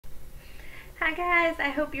Hi guys, I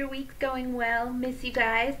hope your week's going well. Miss you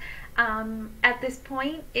guys. At this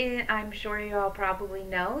point, I'm sure you all probably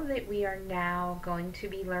know that we are now going to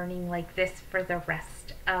be learning like this for the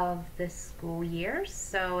rest of the school year.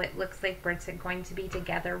 So it looks like Grade SIC going to be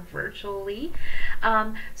together virtually.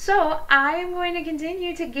 So I am going to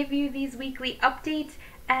continue to give you these weekly updates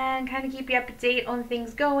and kind of keep you up to date on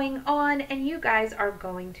things going on, and you guys are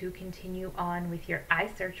going to continue on with your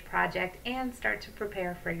iSearch project and start to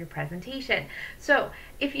prepare for your presentation. So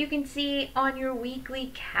if you can see on your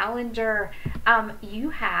weekly calendar,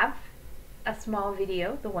 you have a small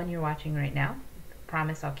video, the one you're watching right now.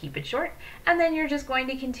 Promise I'll keep it short. And then you're just going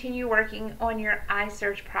to continue working on your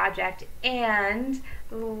iSearch project, and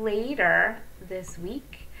later this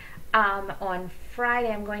week, on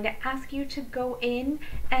Friday, I'm going to ask you to go in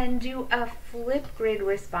and do a Flipgrid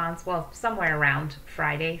response. Well, somewhere around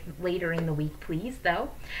Friday, later in the week, please, though.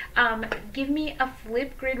 Give me a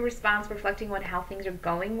Flipgrid response reflecting on how things are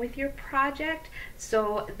going with your project.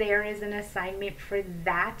 So there is an assignment for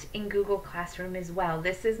that in Google Classroom as well.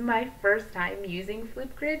 This is my first time using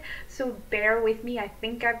Flipgrid, so bear with me. I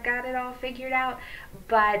think I've got it all figured out,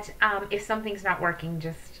 but if something's not working,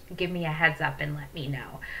 just give me a heads up and let me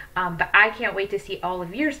know. But I can't wait to see all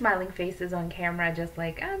of your smiling faces on camera, just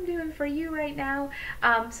like I'm doing for you right now.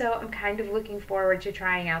 So I'm kind of looking forward to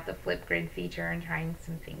trying out the Flipgrid feature and trying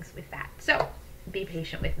some things with that. So be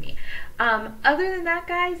patient with me. Other than that,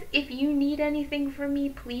 guys, if you need anything from me,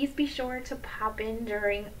 please be sure to pop in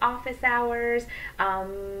during office hours,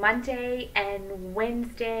 Monday and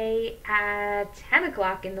Wednesday at 10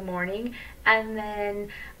 o'clock in the morning, and then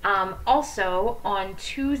also on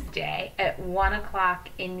Tuesday at 1 o'clock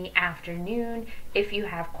in the afternoon if you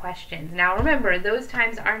have questions. Now remember, those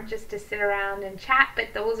times aren't just to sit around and chat, but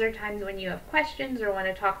those are times when you have questions or want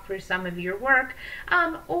to talk through some of your work,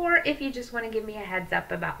 or if you just want to give me a heads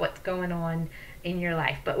up about what's going on in your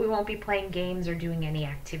life. But we won't be playing games or doing any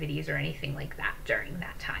activities or anything like that during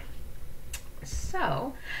that time.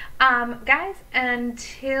 So, guys,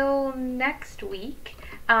 until next week,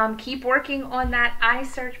 keep working on that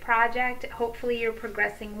iSearch project. Hopefully you're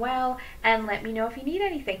progressing well, and let me know if you need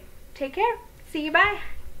anything. Take care. See you. Bye.